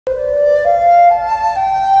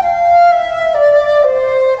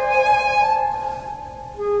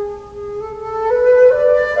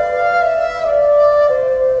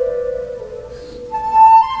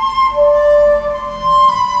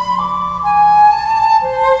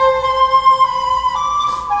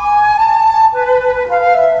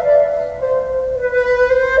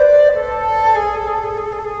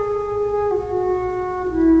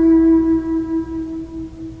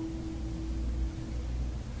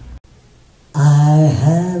I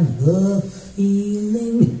have the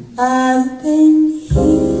feeling I've been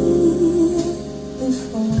here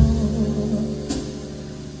before,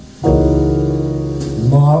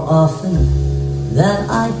 more often than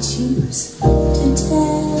I choose to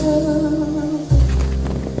tell.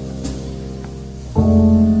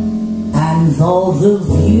 And though the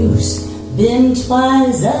view's been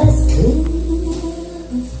twice as clear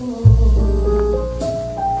before,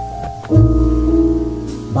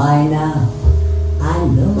 by now I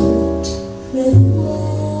know it pretty well.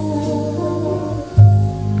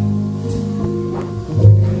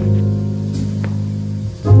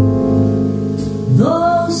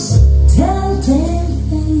 Those telltale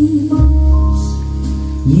things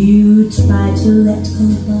you try to let go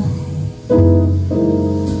by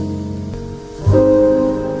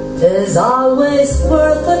is always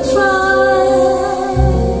worth a try.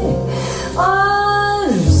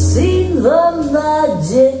 I've seen the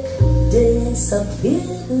magic disappear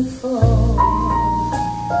before.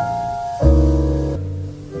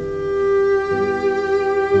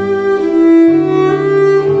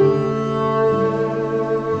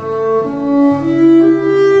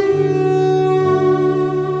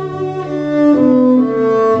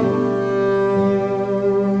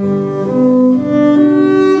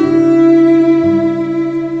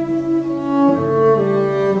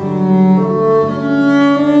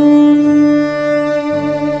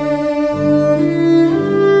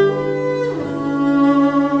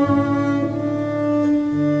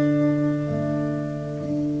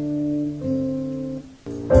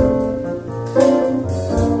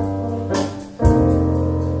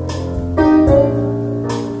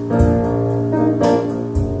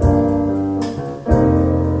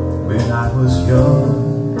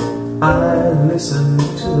 I listened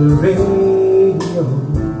to the radio,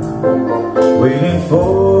 waiting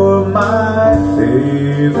for my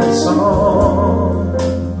favorite song.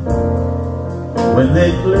 When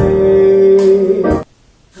they play,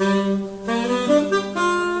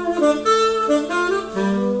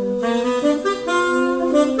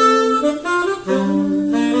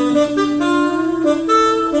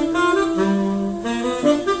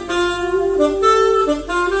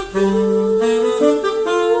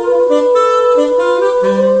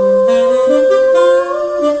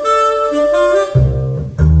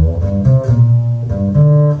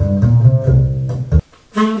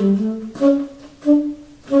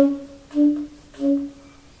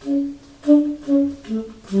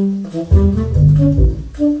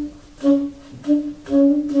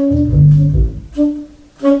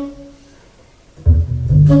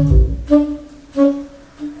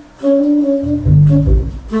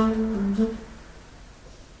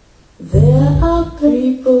 there are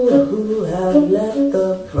people who have let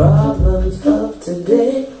the problems of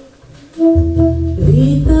today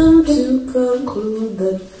lead them to conclude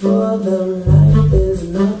that for them life is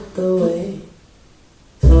not the way.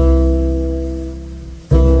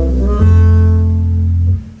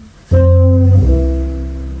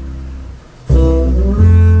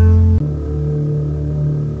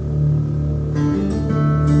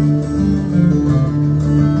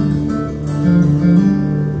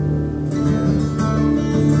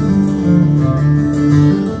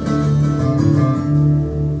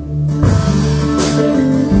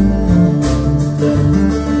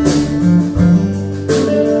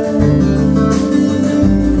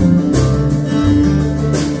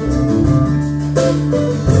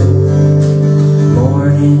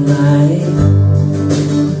 Morning light,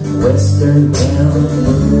 western town,